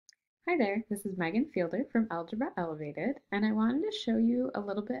Hi there, this is Megan Fielder from Algebra Elevated, and I wanted to show you a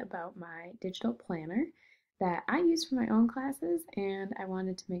little bit about my digital planner that I use for my own classes, and I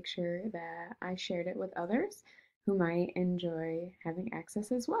wanted to make sure that I shared it with others who might enjoy having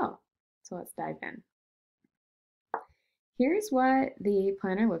access as well. So let's dive in. Here's what the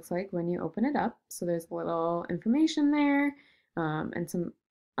planner looks like when you open it up. So there's a little information there and some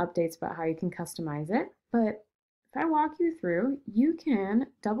updates about how you can customize it. But if I walk you through, you can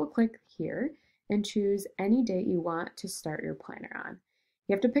double click here and choose any date you want to start your planner on.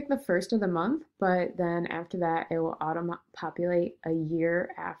 You have to pick the first of the month, but then after that, it will auto-populate a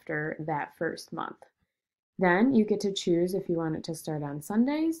year after that first month. Then you get to choose if you want it to start on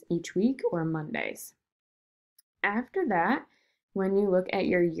Sundays each week or Mondays. After that, when you look at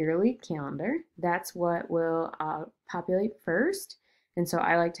your yearly calendar, that's what will populate first. And so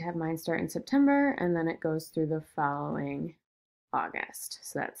I like to have mine start in September and then it goes through the following August.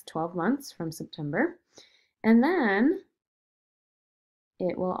 So that's 12 months from September. And then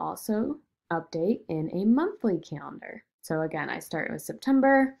it will also update in a monthly calendar. So again, I start with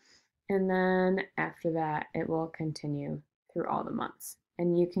September and then after that, it will continue through all the months.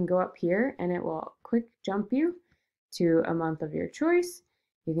 And you can go up here and it will quick jump you to a month of your choice.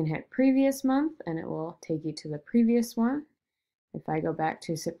 You can hit previous month and it will take you to the previous one. If I go back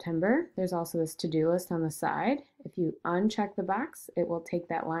to September, there's also this to-do list on the side. If you uncheck the box, it will take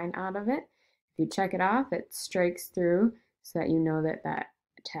that line out of it. If you check it off, it strikes through so that you know that that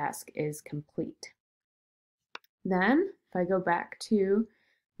task is complete. Then, if I go back to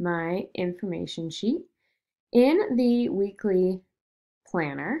my information sheet, in the weekly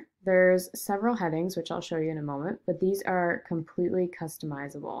planner, there's several headings, which I'll show you in a moment, but these are completely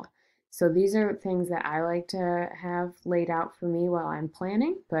customizable. So these are things that I like to have laid out for me while I'm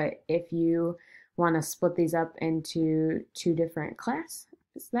planning, but if you want to split these up into two different classes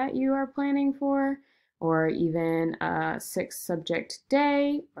that you are planning for, or even a 6-subject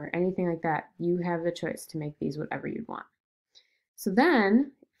day, or anything like that, you have the choice to make these whatever you'd want. So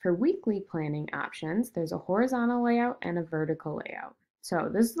then, for weekly planning options, there's a horizontal layout and a vertical layout. So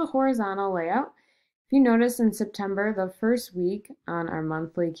this is the horizontal layout. If you notice in September, the first week on our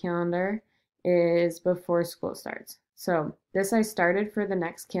monthly calendar is before school starts. So this I started for the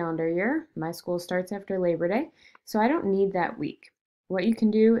next calendar year. My school starts after Labor Day, so I don't need that week. What you can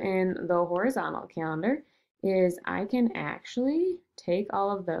do in the horizontal calendar is I can actually take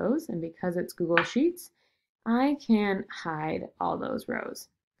all of those, and because it's Google Sheets, I can hide all those rows.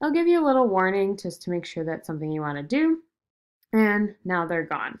 I'll give you a little warning just to make sure that's something you want to do. And now they're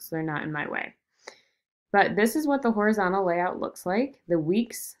gone, so they're not in my way. But this is what the horizontal layout looks like. The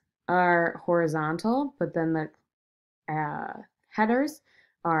weeks are horizontal, but then the headers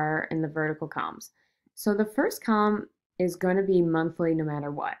are in the vertical columns. So the first column is going to be monthly no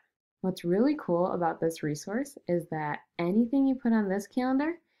matter what. What's really cool about this resource is that anything you put on this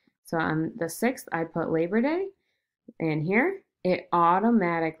calendar, so on the 6th, I put Labor Day, and here, it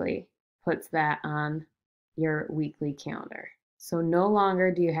automatically puts that on your weekly calendar. So no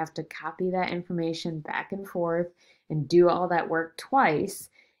longer do you have to copy that information back and forth and do all that work twice.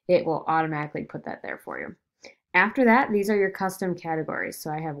 It will automatically put that there for you. After that, these are your custom categories. So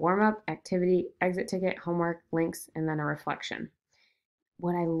I have warm-up, activity, exit ticket, homework, links, and then a reflection.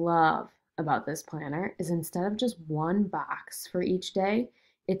 What I love about this planner is instead of just one box for each day,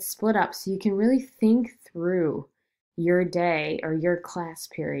 it's split up so you can really think through your day or your class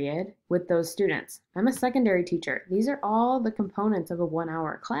period with those students. I'm a secondary teacher. These are all the components of a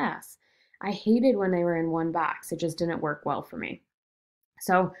 1-hour class. I hated when they were in one box. It just didn't work well for me.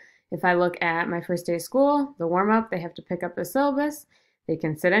 So if I look at my first day of school, the warm-up, they have to pick up the syllabus. They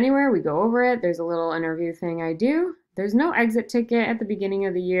can sit anywhere. We go over it. There's a little interview thing I do. There's no exit ticket at the beginning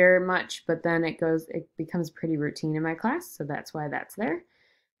of the year much, but then it becomes pretty routine in my class, so that's why that's there.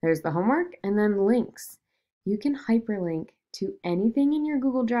 There's the homework, and then links. You can hyperlink to anything in your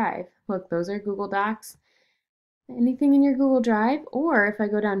Google Drive. Look, those are Google Docs. Anything in your Google Drive, or if I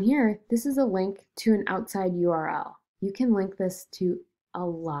go down here, this is a link to an outside URL. You can link this to a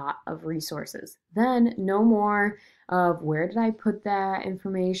lot of resources. Then no more of where did I put that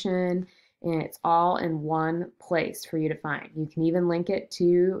information, and it's all in one place for you to find. You can even link it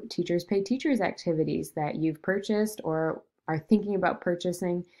to Teachers Pay Teachers activities that you've purchased or are thinking about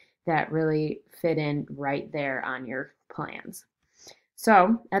purchasing that really fit in right there on your plans.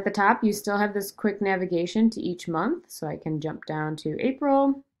 So at the top, you still have this quick navigation to each month. So I can jump down to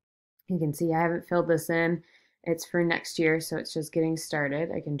April. You can see I haven't filled this in. It's for next year, so it's just getting started.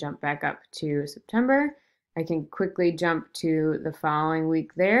 I can jump back up to September. I can quickly jump to the following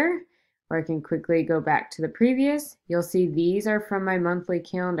week there, or I can quickly go back to the previous. You'll see these are from my monthly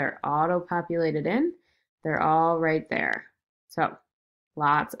calendar, auto-populated in. They're all right there. So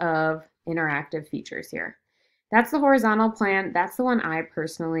lots of interactive features here. That's the horizontal plan. That's the one I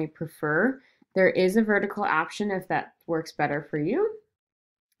personally prefer. There is a vertical option if that works better for you.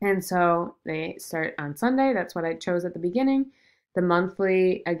 And so they start on Sunday. That's what I chose at the beginning. The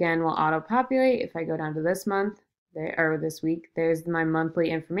monthly, again, will auto-populate. If I go down to this month, or this week, there's my monthly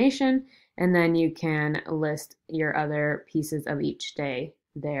information. And then you can list your other pieces of each day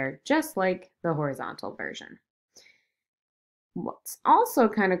there, just like the horizontal version. What's also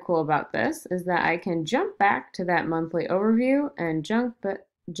kind of cool about this is that I can jump back to that monthly overview and jump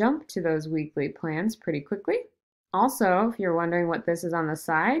to those weekly plans pretty quickly. Also, if you're wondering what this is on the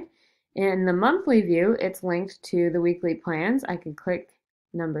side, in the monthly view, it's linked to the weekly plans. I can click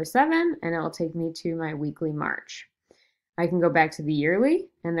number 7 and it will take me to my weekly March. I can go back to the yearly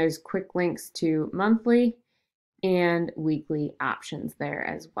and there's quick links to monthly and weekly options there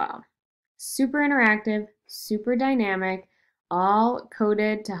as well. Super interactive, super dynamic, all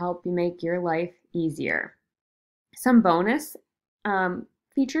coded to help you make your life easier. Some bonus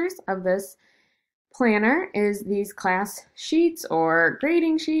features of this planner is these class sheets or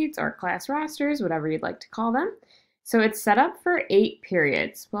grading sheets or class rosters, whatever you'd like to call them. So it's set up for 8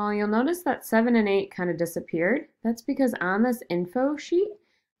 periods. Well, you'll notice that 7 and 8 kind of disappeared. That's because on this info sheet,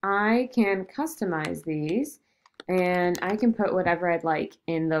 I can customize these and I can put whatever I'd like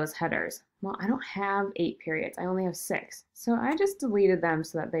in those headers. Well, I don't have 8 periods. I only have 6. So I just deleted them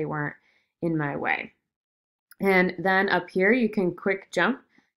so that they weren't in my way. And then up here, you can quick jump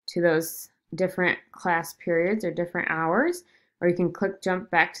to those different class periods or different hours, or you can click jump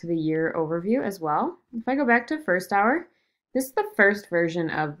back to the year overview as well. If I go back to first hour, this is the first version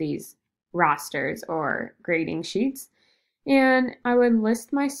of these rosters or grading sheets. And I would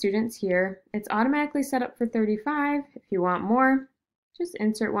list my students here. It's automatically set up for 35. If you want more, just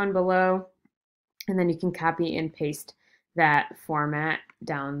insert one below, and then you can copy and paste that format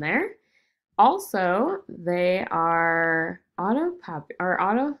down there. Also, they are auto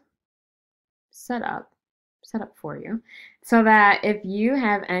set up for you so that if you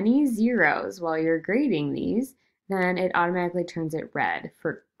have any zeros while you're grading these, then it automatically turns it red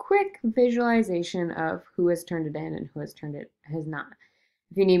for quick visualization of who has turned it in and who has not.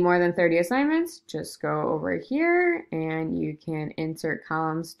 If you need more than 30 assignments, just go over here and you can insert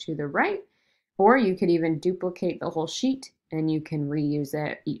columns to the right, or you could even duplicate the whole sheet and you can reuse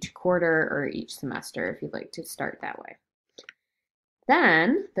it each quarter or each semester if you'd like to start that way.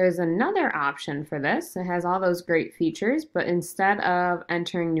 Then there's another option for this. It has all those great features, but instead of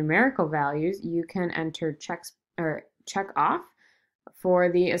entering numerical values, you can enter check off for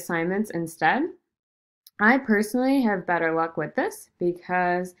the assignments instead. I personally have better luck with this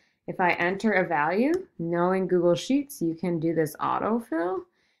because if I enter a value, knowing Google Sheets, you can do this autofill.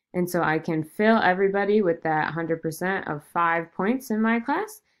 And so I can fill everybody with that 100% of 5 points in my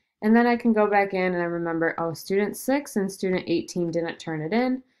class. And then I can go back in and I remember, oh, student 6 and student 18 didn't turn it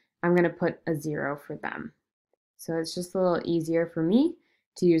in. I'm going to put a 0 for them. So it's just a little easier for me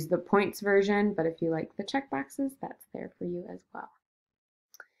to use the points version, but if you like the checkboxes, that's there for you as well.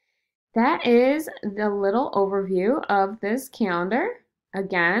 That is the little overview of this calendar.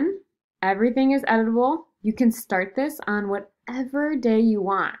 Again, everything is editable. You can start this on whatever day you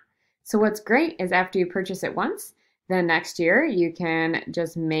want. So what's great is after you purchase it once, then next year you can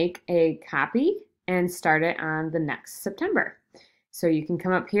just make a copy and start it on the next September. So you can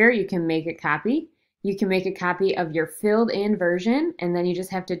come up here, you can make a copy. You can make a copy of your filled in version, and then you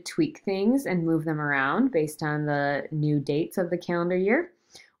just have to tweak things and move them around based on the new dates of the calendar year.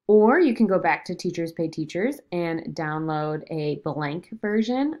 Or you can go back to Teachers Pay Teachers and download a blank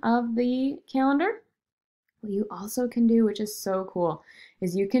version of the calendar. What you also can do, which is so cool,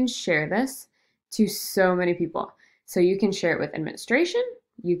 is you can share this to so many people. So you can share it with administration,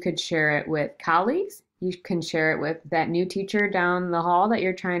 you could share it with colleagues, you can share it with that new teacher down the hall that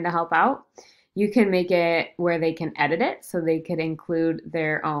you're trying to help out. You can make it where they can edit it so they could include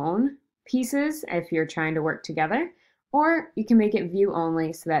their own pieces if you're trying to work together. Or you can make it view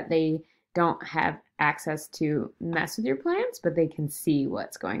only so that they don't have access to mess with your plans, but they can see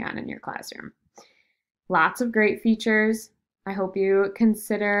what's going on in your classroom. Lots of great features. I hope you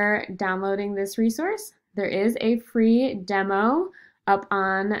consider downloading this resource. There is a free demo up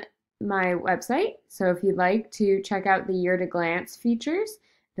on my website. So if you'd like to check out the year to glance features,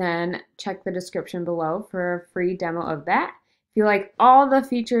 then check the description below for a free demo of that. If you like all the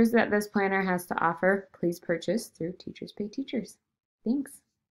features that this planner has to offer, please purchase through Teachers Pay Teachers. Thanks.